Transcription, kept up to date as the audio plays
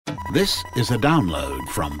This is a download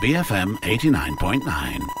from BFM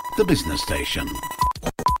 89.9, the business station.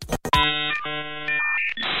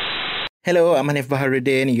 Hello, I'm Hanif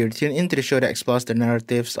Baharuddin. You're tuned into the show that explores the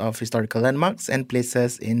narratives of historical landmarks and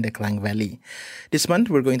places in the Klang Valley. This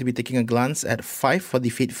month, we're going to be taking a glance at 5 for the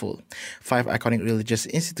Faithful, 5 iconic religious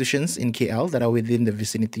institutions in KL that are within the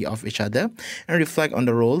vicinity of each other and reflect on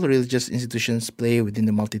the role religious institutions play within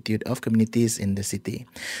the multitude of communities in the city.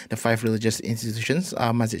 The 5 religious institutions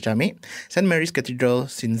are Masjid Jamek, St. Mary's Cathedral,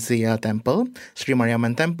 Sinzia Temple, Sri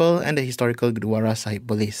Mariamman Temple, and the historical Gurdwara Sahib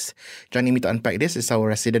Police. Joining me to unpack this is our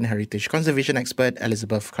resident heritage conservation expert,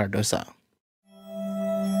 Elizabeth Cardosa.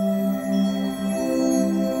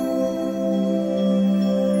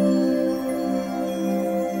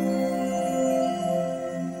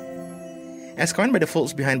 As coined by the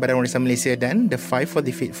folks behind Badan Warisan Malaysia then, the 5 for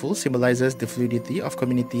the Faithful symbolizes the fluidity of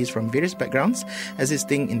communities from various backgrounds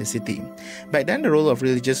existing in the city. Back then, the role of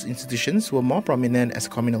religious institutions were more prominent as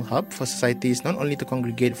a communal hub for societies not only to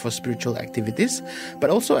congregate for spiritual activities,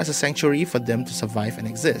 but also as a sanctuary for them to survive and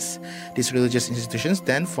exist. These religious institutions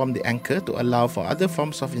then form the anchor to allow for other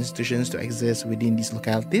forms of institutions to exist within these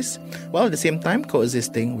localities, while at the same time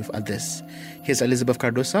coexisting with others. Here's Elizabeth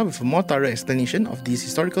Cardosa with a more thorough explanation of these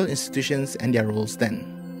historical institutions and their roles then.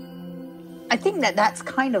 I think that's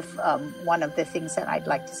kind of one of the things that I'd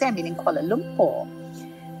like to say. I mean, in Kuala Lumpur,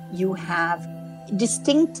 you have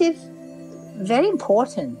distinctive, very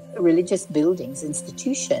important religious buildings,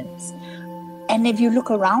 institutions. And if you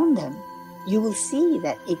look around them, you will see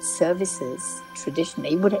that it services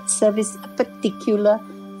traditionally, it would service a particular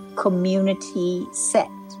community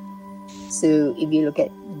set. So if you look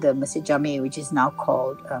at the Masjid Jamek, which is now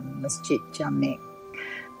called Masjid Jamek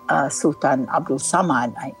Sultan Abdul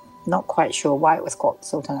Samad, I'm not quite sure why it's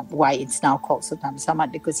now called Sultan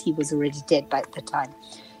Samad, because he was already dead by the time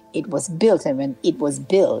it was built. And when it was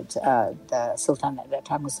built, the Sultan at that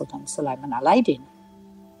time was Sultan Sulaiman Aladdin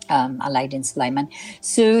Sulaiman.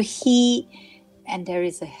 So there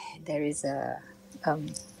is a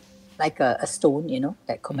like a stone,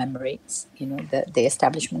 that commemorates, the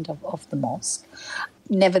establishment of the mosque.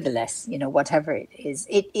 Nevertheless, whatever it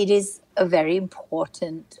is a very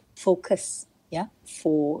important focus,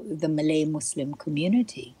 for the Malay Muslim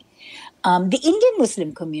community. The Indian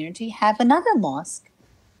Muslim community have another mosque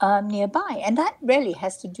nearby, and that really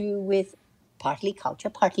has to do with partly culture,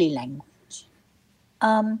 partly language.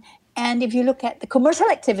 And if you look at the commercial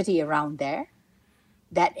activity around there,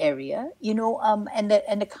 that area, and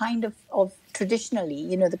the kind of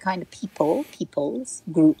traditionally, the kind of peoples,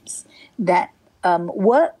 groups that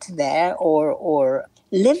worked there or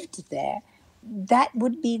lived there, that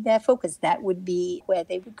would be their focus. That would be where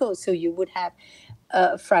they would go. So you would have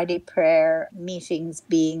Friday prayer meetings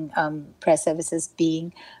prayer services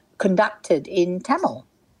being conducted in Tamil,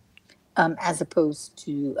 as opposed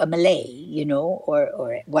to a Malay,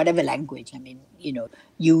 or whatever language. I mean,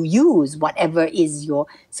 you use whatever is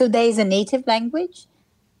so there is a native language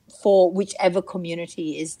for whichever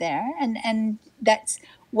community is there, and that's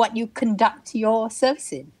what you conduct your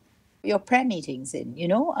service in, your prayer meetings in,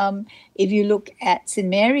 If you look at St.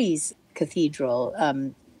 Mary's Cathedral,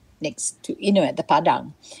 next to, at the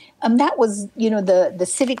Padang, that was, the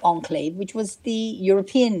civic enclave, which was the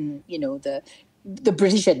European, the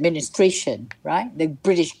British administration, right? The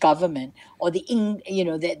British government, or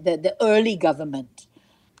the early government.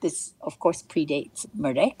 This, of course, predates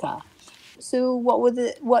Merdeka. So what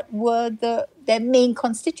were their main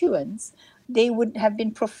constituents? They would have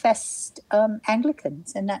been professed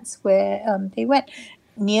Anglicans, and that's where they went.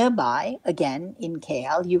 Nearby, again in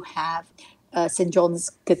KL, you have St.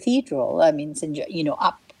 John's Cathedral. I mean,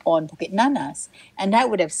 up on Bukit Nanas, and that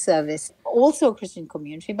would have serviced also a Christian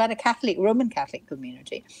community, but a Roman Catholic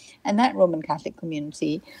community. And that Roman Catholic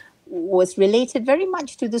community was related very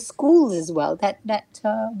much to the schools as well that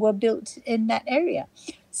were built in that area.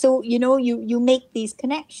 So, you make these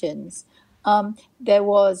connections. There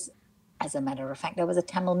was, as a matter of fact, there was a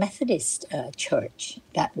Tamil Methodist church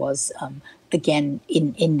that was, again,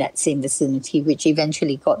 in that same vicinity, which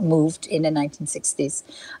eventually got moved in the 1960s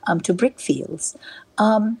to Brickfields.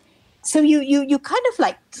 So you kind of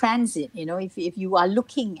like transit, if you are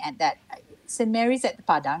looking at that. St. Mary's at the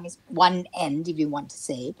Padang is one end, if you want to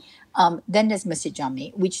say. Then there's Masjid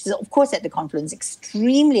Jamek, which is, of course, at the confluence,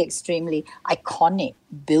 extremely, extremely iconic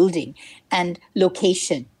building and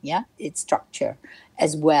location, its structure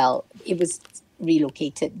as well. It was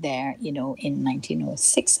relocated there, in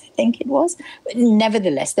 1906, I think it was. But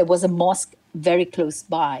nevertheless, there was a mosque very close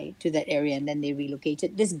by to that area, and then they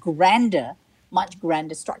relocated this much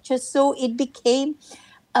grander structure. So it became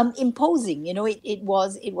imposing. It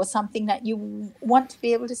was something that you want to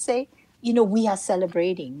be able to say, we are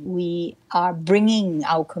celebrating, we are bringing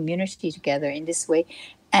our community together in this way,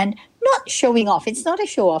 and not showing off. It's not a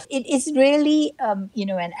show off. It is really, an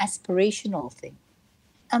aspirational thing.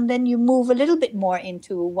 And then you move a little bit more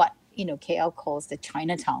into what, KL calls the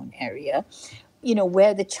Chinatown area,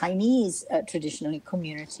 where the Chinese traditional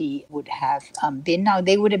community would have been. Now,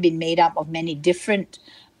 they would have been made up of many different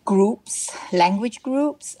groups, language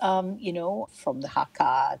groups, from the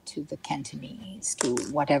Hakka to the Cantonese to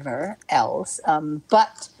whatever else.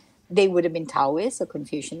 But they would have been Taoists or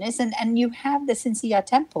Confucianists. And you have the Sinsiya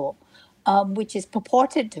Temple, which is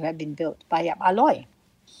purported to have been built by Yap Ah Loy.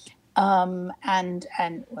 And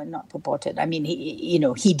well, not purported. I mean, he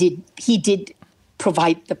did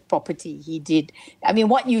provide the property. He did. I mean,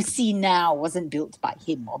 what you see now wasn't built by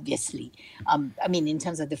him, obviously. In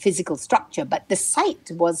terms of the physical structure, but the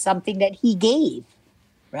site was something that he gave,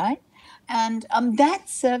 right? And that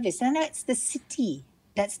service, and it's the city.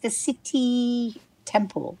 That's the city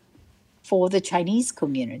temple for the Chinese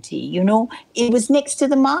community. It was next to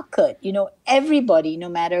the market. Everybody, no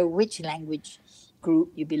matter which language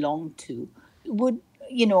group you belong to, would,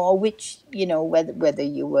 or which, whether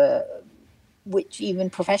you were, which even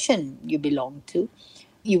profession you belong to,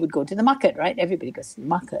 you would go to the market, right? Everybody goes to the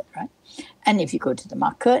market, right? And if you go to the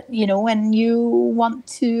market, when you want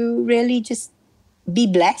to really just be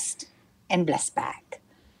blessed and blessed back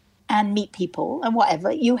and meet people and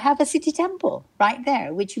whatever, you have a city temple right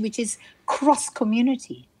there, which is cross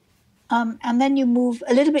community. And then you move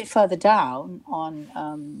a little bit further down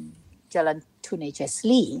on Jalan Tun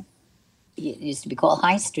Lee, it used to be called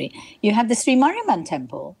High Street. You have the Sri Mariamman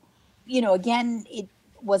Temple. Again, it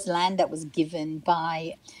was land that was given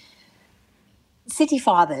by city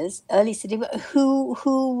fathers, early city,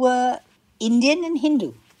 who were Indian and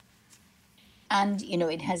Hindu. And,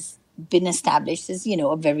 it has been established as,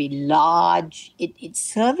 a very large, it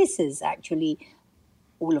services actually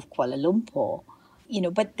all of Kuala Lumpur,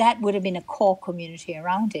 but that would have been a core community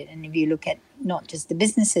around it. And if you look at not just the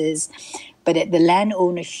businesses, but at the land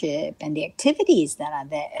ownership and the activities that are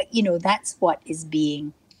there, that's what is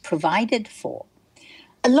being provided for.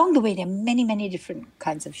 Along the way, there are many, many different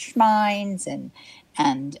kinds of shrines and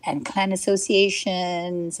clan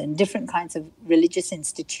associations and different kinds of religious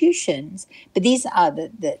institutions. But these are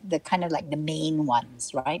the kind of like the main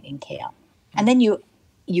ones, right, in KL. And then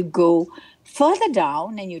you go further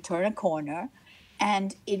down and you turn a corner,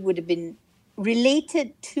 and it would have been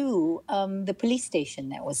related to the police station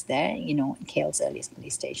that was there, KL's earliest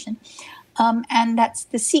police station. And that's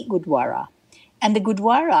the Sikh Gurdwara. And the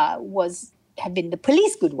Gurdwara had been the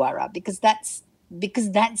police Gurdwara because that's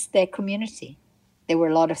their community. There were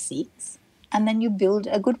a lot of Sikhs. And then you build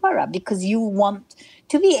a Gurdwara because you want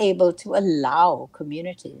to be able to allow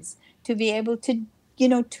communities to be able to,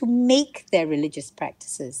 to make their religious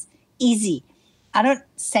practices easy. I don't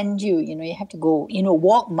send you, you have to go,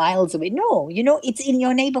 walk miles away. No, it's in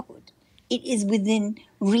your neighborhood. It is within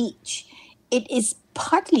reach. It is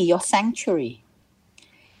partly your sanctuary.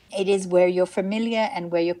 It is where you're familiar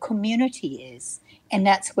and where your community is. And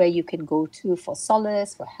that's where you can go to for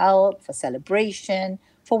solace, for help, for celebration,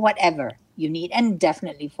 for whatever you need, and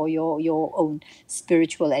definitely for your own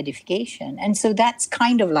spiritual edification. And so that's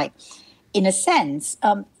kind of like, in a sense,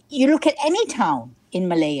 you look at any town in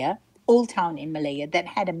Malaya, old town in Malaya, that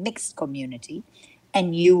had a mixed community,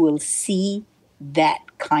 and you will see that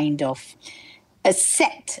kind of a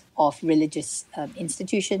set of religious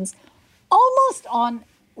institutions almost on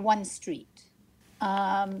one street.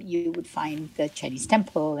 You would find the Chinese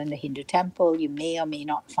temple and the Hindu temple. You may or may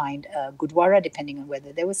not find a Gurdwara, depending on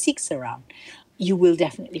whether there were Sikhs around. You will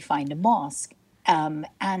definitely find a mosque,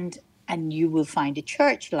 and you will find a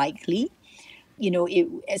church, likely,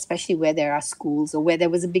 especially where there are schools or where there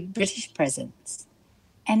was a big British presence.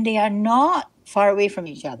 And they are not far away from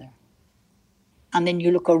each other. And then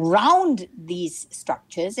you look around these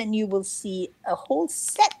structures and you will see a whole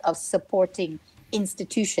set of supporting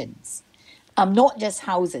institutions. Not just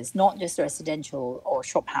houses, not just residential or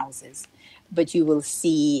shop houses, but you will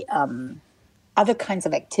see other kinds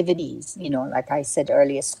of activities, like I said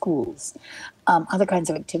earlier, schools, other kinds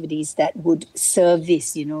of activities that would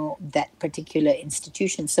service, that particular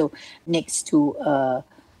institution. So next to a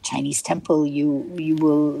Chinese temple, you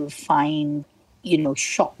will find,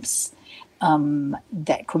 shops,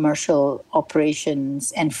 that commercial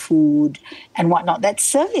operations and food and whatnot that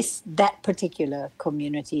service that particular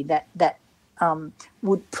community that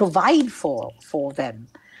would provide for them.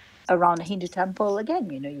 Around a Hindu temple, again,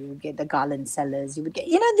 you would get the garland sellers, you would get,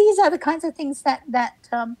 these are the kinds of things that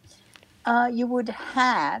you would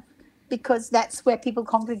have because that's where people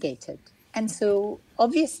congregated. And so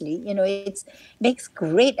obviously, it makes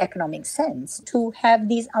great economic sense to have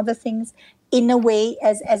these other things in a way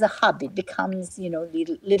as a hub. It becomes,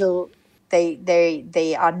 little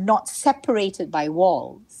they are not separated by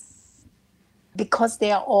walls because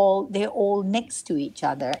they're all next to each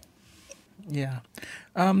other. Yeah.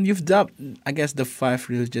 You've dubbed, I guess, the 5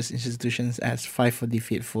 religious institutions as 5 for the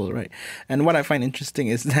faithful, right? And what I find interesting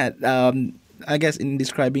is that, I guess, in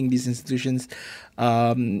describing these institutions,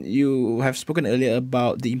 you have spoken earlier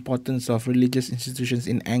about the importance of religious institutions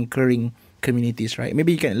in anchoring communities, right?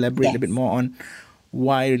 Maybe you can elaborate a bit more on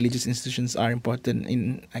why religious institutions are important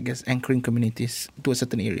in, I guess, anchoring communities to a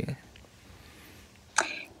certain area.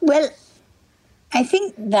 Well, I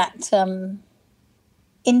think that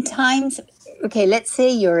in times, let's say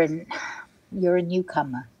you're a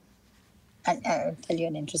newcomer. I'll tell you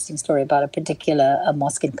an interesting story about a particular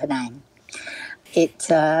mosque in Penang. It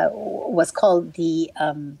was called the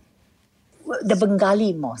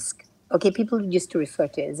Bengali mosque. Okay, people used to refer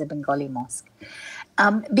to it as a Bengali mosque.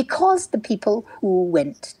 Because the people who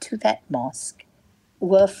went to that mosque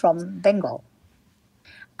were from Bengal.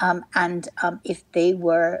 And if they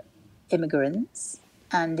were immigrants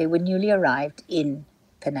and they were newly arrived in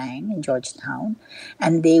Penang, in Georgetown,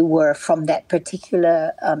 and they were from that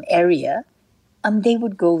particular area, they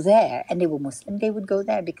would go there, and they were Muslim, they would go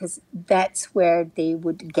there because that's where they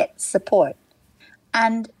would get support.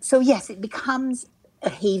 And so, yes, it becomes a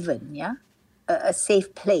haven, a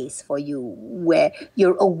safe place for you where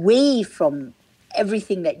you're away from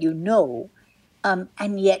everything that you know,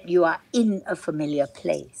 and yet you are in a familiar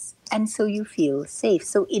place. And so you feel safe.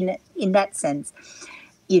 So in that sense,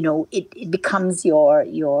 it becomes your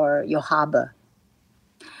harbor.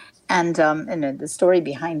 And the story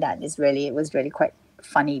behind that was really quite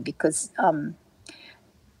funny because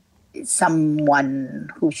someone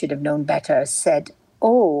who should have known better said,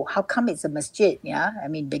 "Oh, how come it's a masjid? Yeah, I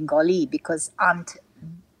mean Bengali, because Aunt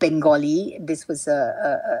Bengali." This was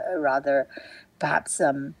a rather perhaps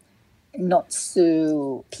not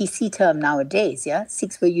so PC term nowadays. Yeah,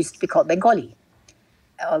 Sikhs used to be called Bengali,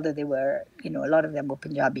 although they were, a lot of them were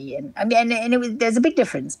Punjabi, and there's a big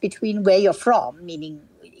difference between where you're from, meaning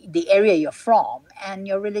the area you're from, and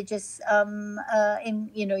your religious,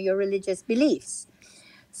 your religious beliefs.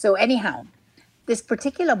 So anyhow, this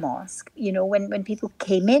particular mosque, when people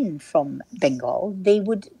came in from Bengal, they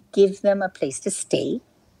would give them a place to stay.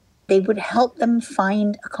 They would help them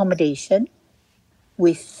find accommodation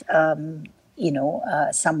with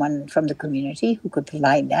someone from the community who could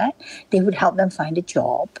provide that. They would help them find a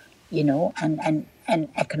job, and an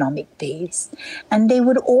economic base. And they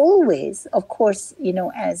would always, of course,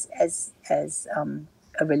 as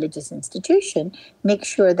a religious institution, make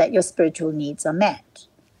sure that your spiritual needs are met.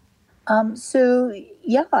 So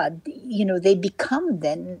they become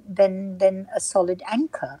then a solid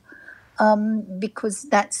anchor. Because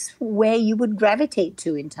that's where you would gravitate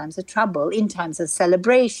to in times of trouble, in times of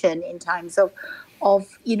celebration, in times of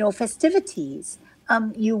festivities.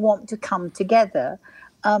 You want to come together.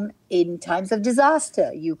 In times of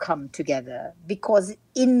disaster, you come together because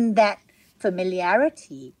in that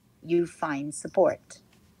familiarity, you find support.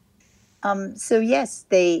 So yes,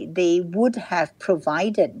 they would have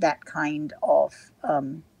provided that kind of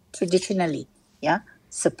traditionally,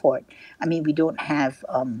 support. I mean, we don't have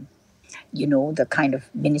the kind of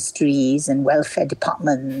ministries and welfare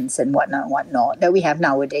departments and whatnot that we have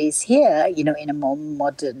nowadays here, in a more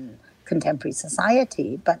modern contemporary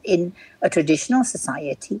society. But in a traditional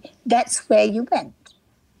society, that's where you went.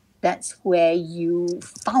 That's where you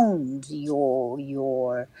found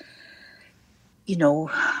your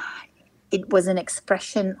it was an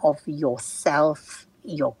expression of yourself,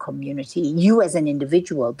 your community, you as an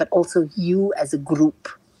individual, but also you as a group.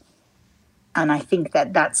 And I think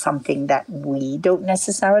that that's something that we don't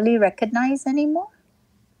necessarily recognize anymore.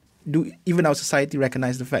 Do even our society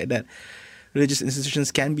recognize the fact that religious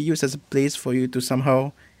institutions can be used as a place for you to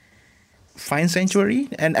somehow find sanctuary?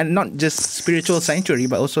 And not just spiritual sanctuary,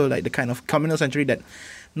 but also like the kind of communal sanctuary that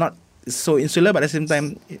not so insular, but at the same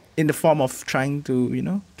time in the form of trying to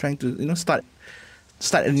start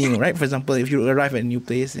anew, right? For example, if you arrive at a new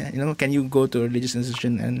place, can you go to a religious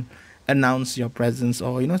institution and announce your presence,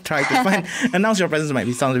 or try to find announce your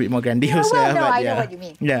presence sounds a bit more grandiose. I know what you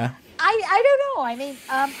mean. Yeah, I don't know. I mean,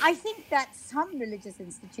 I think that some religious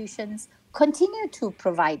institutions continue to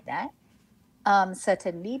provide that,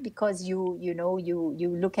 certainly, because you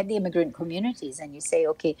look at the immigrant communities and you say,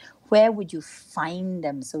 okay, where would you find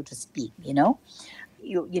them, so to speak?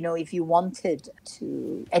 If you wanted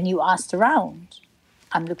to, and you asked around,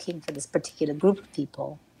 I'm looking for this particular group of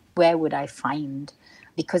people. Where would I find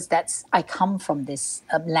because I come from this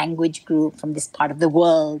language group, from this part of the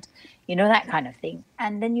world, that kind of thing.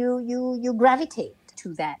 And then you gravitate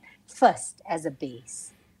to that first as a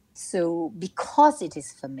base. So because it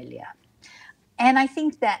is familiar. And I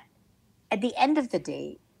think that at the end of the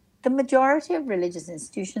day, the majority of religious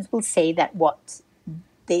institutions will say that what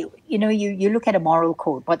they, you look at a moral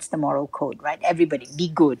code. What's the moral code, right? Everybody, be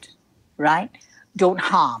good, right? Don't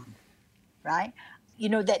harm, right?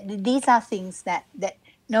 That these are things that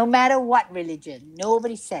no matter what religion,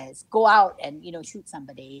 nobody says, go out and, shoot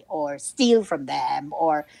somebody or steal from them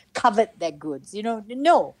or covet their goods.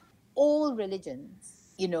 No, all religions,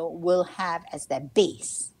 will have as their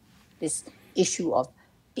base this issue of,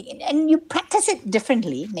 and you practice it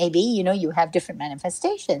differently. Maybe, you have different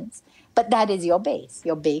manifestations, but that is your base.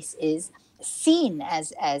 Your base is seen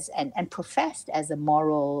as and professed as a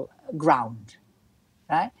moral ground,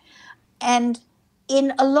 right? And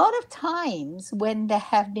in a lot of times when there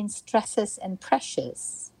have been stresses and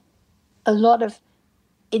pressures, a lot of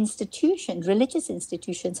institutions, religious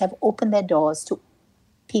institutions, have opened their doors to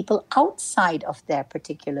people outside of their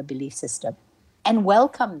particular belief system and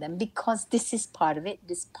welcome them, because this is part of it.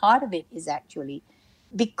 This part of it is actually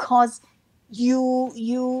because you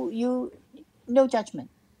no judgment,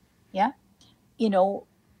 yeah?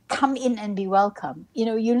 Come in and be welcome.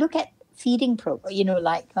 You look at feeding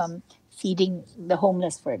program, feeding the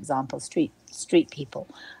homeless, for example, street people.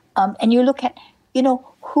 And you look at,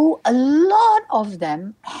 who a lot of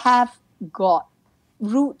them have got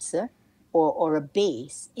roots or a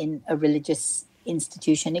base in a religious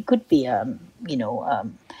institution. It could be,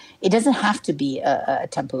 it doesn't have to be a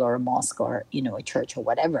temple or a mosque or, a church or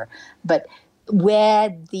whatever, but where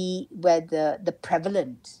the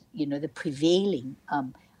prevalent, the prevailing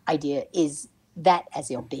idea is that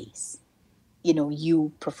as your base.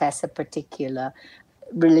 You profess a particular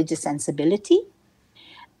religious sensibility,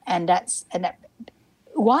 and that's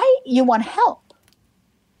why you want help.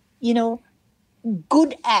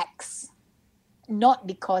 Good acts, not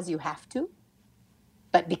because you have to,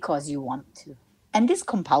 but because you want to. And this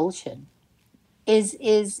compulsion is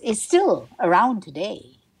still around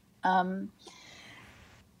today. I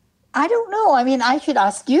don't know. I mean, I should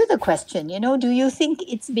ask you the question. Do you think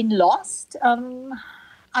it's been lost?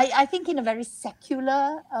 I think in a very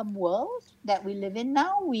secular world that we live in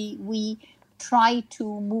now, we try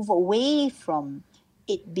to move away from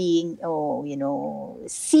it being,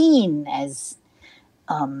 seen as,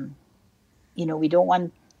 we don't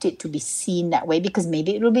want it to be seen that way because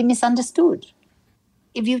maybe it will be misunderstood.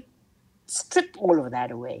 If you strip all of that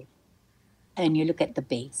away and you look at the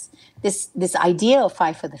base, this idea of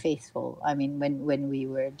Five for the Faithful, I mean, when we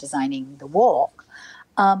were designing the walk,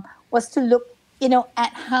 was to look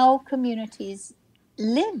at how communities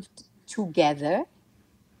lived together,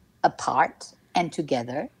 apart and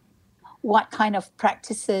together, what kind of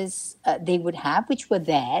practices they would have, which were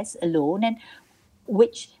theirs alone, and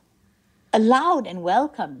which allowed and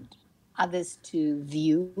welcomed others to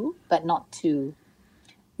view, but not to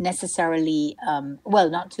necessarily,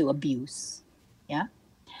 not to abuse. Yeah.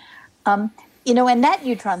 And that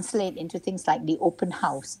you translate into things like the open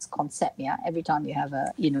house concept. Yeah. Every time you have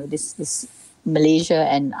this Malaysia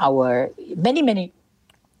and our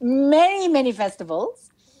many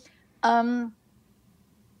festivals, some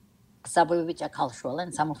of which are cultural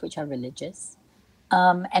and some of which are religious.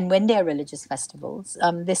 And when they are religious festivals,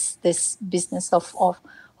 this business of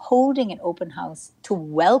holding an open house to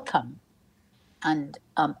welcome and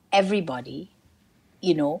everybody,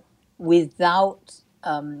 without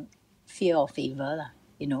fear or favor,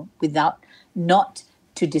 without not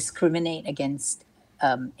to discriminate against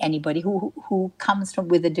anybody who comes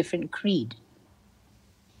with a different creed.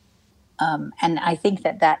 And I think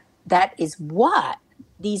that is what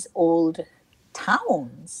these old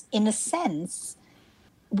towns, in a sense,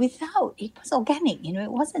 it was organic,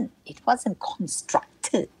 it wasn't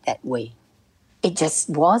constructed that way. It just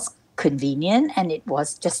was convenient, and it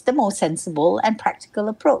was just the most sensible and practical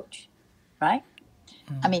approach, right?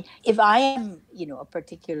 I mean, if I am, a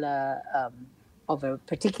particular of a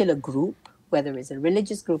particular group, whether it's a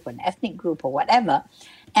religious group or an ethnic group or whatever,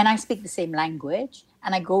 and I speak the same language,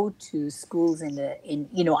 and I go to schools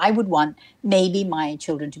I would want maybe my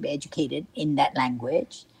children to be educated in that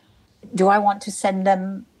language. Do I want to send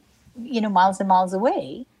them, miles and miles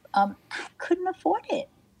away? I couldn't afford it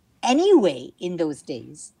anyway in those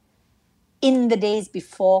days, in the days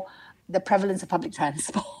before the prevalence of public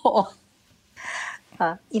transport.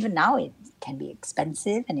 Even now, it can be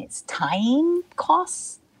expensive, and it's time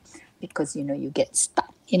costs because, you get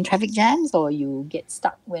stuck in traffic jams, or you get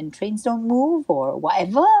stuck when trains don't move or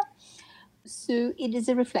whatever. So it is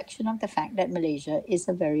a reflection of the fact that Malaysia is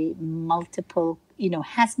a very multiple,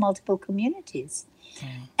 has multiple communities.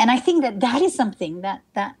 And I think that that is something that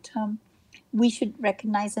we should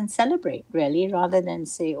recognize and celebrate, really, rather than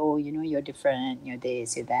say, oh, you're different, you're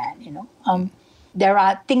this, you're that, There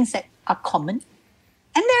are things that are common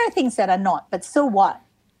and there are things that are not. But so what?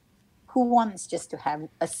 Who wants just to have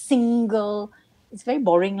a single, it's very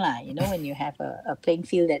boring, when you have a playing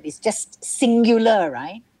field that is just singular,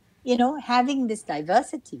 right? Having this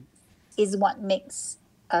diversity is what makes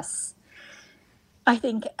us, I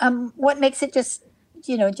think, what makes it just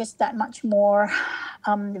that much more,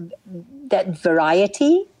 that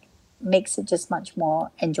variety makes it just much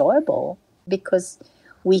more enjoyable because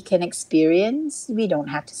we can experience, we don't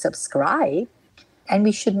have to subscribe, and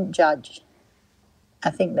we shouldn't judge. I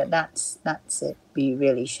think that's it. We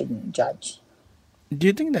really shouldn't judge. Do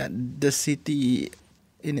you think that the city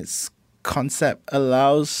in its concept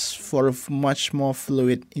allows for a much more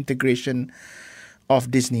fluid integration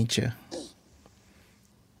of this nature?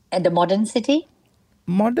 And the modern city?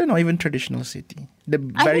 Modern or even traditional city?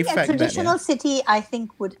 I think a traditional city, I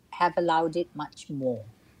think, would have allowed it much more.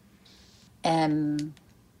 The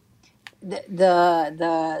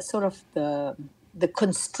sort of the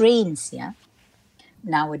constraints,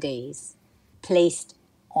 nowadays placed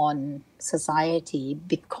on society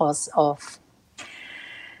because of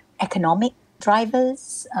economic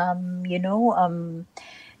drivers.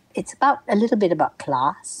 It's about a little bit about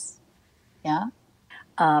class,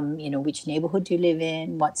 which neighborhood do you live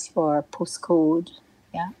in? What's your postcode?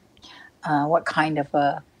 What kind of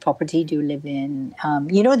a property do you live in?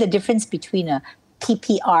 The difference between a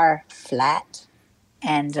PPR flat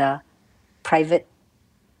and a private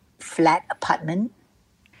flat apartment,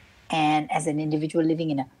 and as an individual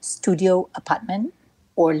living in a studio apartment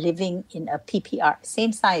or living in a PPR,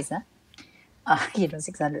 same size,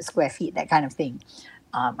 600 square feet, that kind of thing.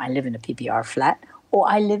 I live in a PPR flat or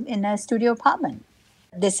I live in a studio apartment.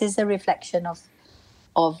 This is a reflection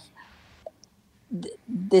of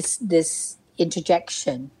this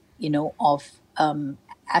interjection, of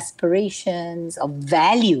aspirations, of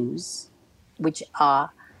values, which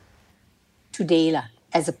are today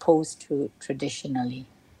as opposed to traditionally.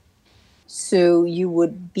 So you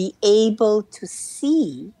would be able to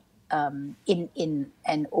see in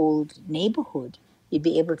an old neighborhood, you'd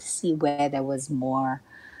be able to see where there was more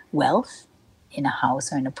wealth in a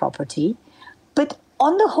house or in a property. But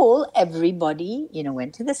on the whole, everybody,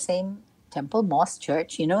 went to the same temple, mosque,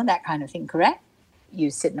 church, that kind of thing, correct?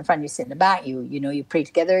 You sit in the front, you sit in the back, you pray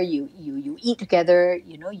together, you eat together,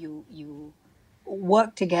 you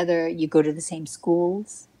work together, you go to the same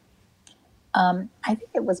schools. I think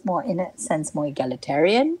it was more, in a sense, more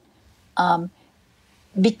egalitarian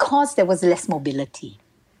because there was less mobility.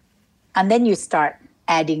 And then you start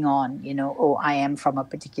adding on, I am from a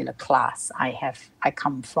particular class. I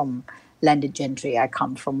come from landed gentry. I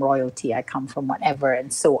come from royalty. I come from whatever.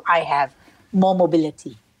 And so I have more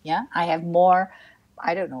mobility. Yeah. I have more,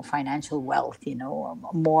 financial wealth,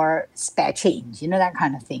 more spare change, that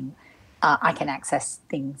kind of thing. I can access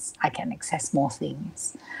things. I can access more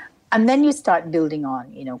things. And then you start building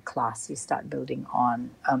on, class. You start building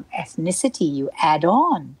on ethnicity. You add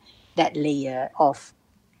on that layer of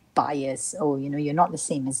bias. Oh, you're not the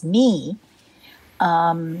same as me.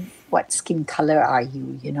 What skin color are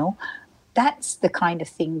you, That's the kind of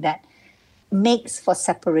thing that makes for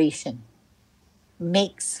separation.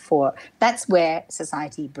 That's where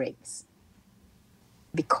society breaks.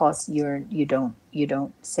 Because you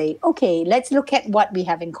don't say, okay, let's look at what we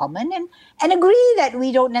have in common and agree that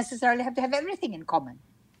we don't necessarily have to have everything in common.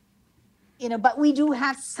 But we do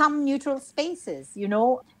have some neutral spaces,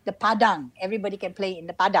 the padang, everybody can play in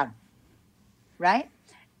the padang, right?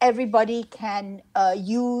 Everybody can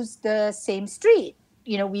use the same street.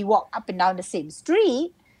 We walk up and down the same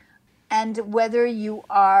street, and whether you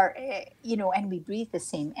are, and we breathe the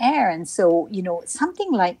same air. And so,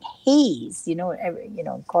 something like haze,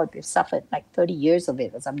 God, we've suffered like 30 years of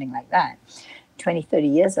it or something like that, 20, 30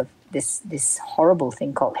 years of this horrible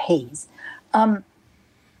thing called haze.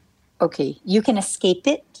 Okay, you can escape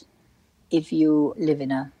it if you live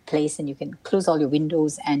in a place and you can close all your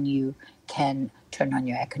windows and you can turn on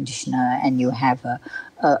your air conditioner and you have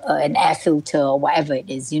an air filter or whatever it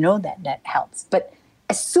is, that helps. But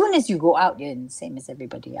as soon as you go out, you're the same as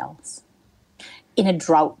everybody else. In a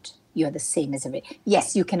drought, you're the same as everybody.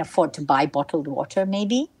 Yes, you can afford to buy bottled water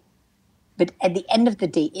maybe, but at the end of the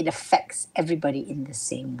day, it affects everybody in the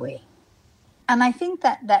same way. And I think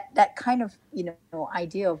that kind of,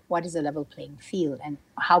 idea of what is a level playing field and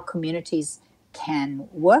how communities can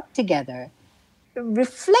work together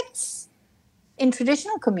reflects in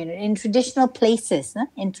traditional community, in traditional places,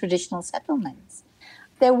 in traditional settlements,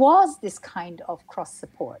 there was this kind of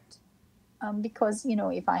cross-support. Because,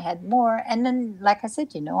 if I had more, and then, like I said,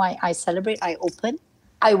 I celebrate, I open,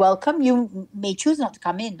 I welcome. You may choose not to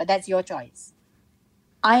come in, but that's your choice.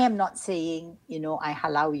 I am not saying, I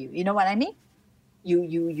halal you. You know what I mean?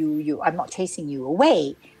 You. I'm not chasing you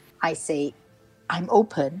away. I say, I'm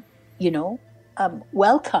open,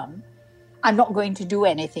 welcome. I'm not going to do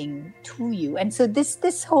anything to you. And so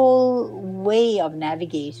this whole way of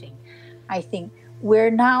navigating, I think we're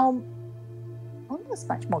now almost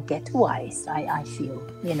much more ghettoized, I feel,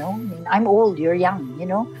 I'm old, you're young,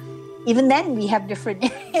 Even then we have different,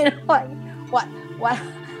 what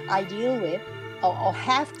I deal with or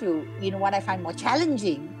have to, what I find more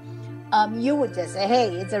challenging, you would just say, hey,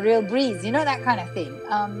 it's a real breeze, that kind of thing.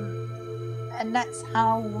 And that's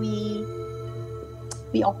how we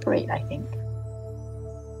operate, I think.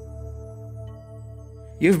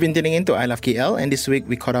 You've been tuning in to I Love KL, and this week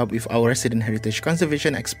we caught up with our resident heritage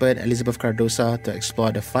conservation expert Elizabeth Cardosa to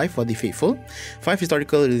explore the 5 for the Faithful, 5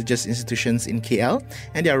 historical religious institutions in KL,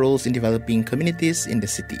 and their roles in developing communities in the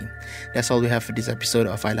city. That's all we have for this episode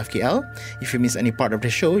of I Love KL. If you miss any part of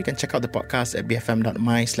the show, you can check out the podcast at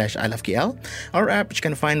bfm.my/ilovekl, our app which you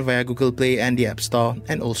can find via Google Play and the App Store,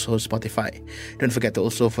 and also Spotify. Don't forget to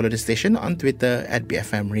also follow the station on Twitter at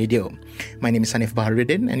BFM Radio. My name is Hanif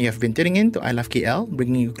Baharuddin, and you have been tuning in to I Love KL,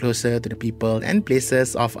 bringing you closer to the people and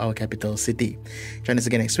places of our capital city. Join us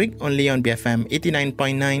again next week, only on BFM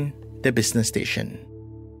 89.9, the business station.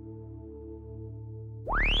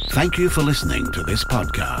 Thank you for listening to this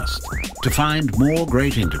podcast. To find more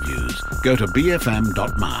great interviews, go to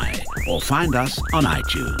bfm.my or find us on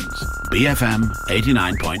iTunes. BFM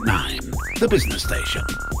 89.9, the business station.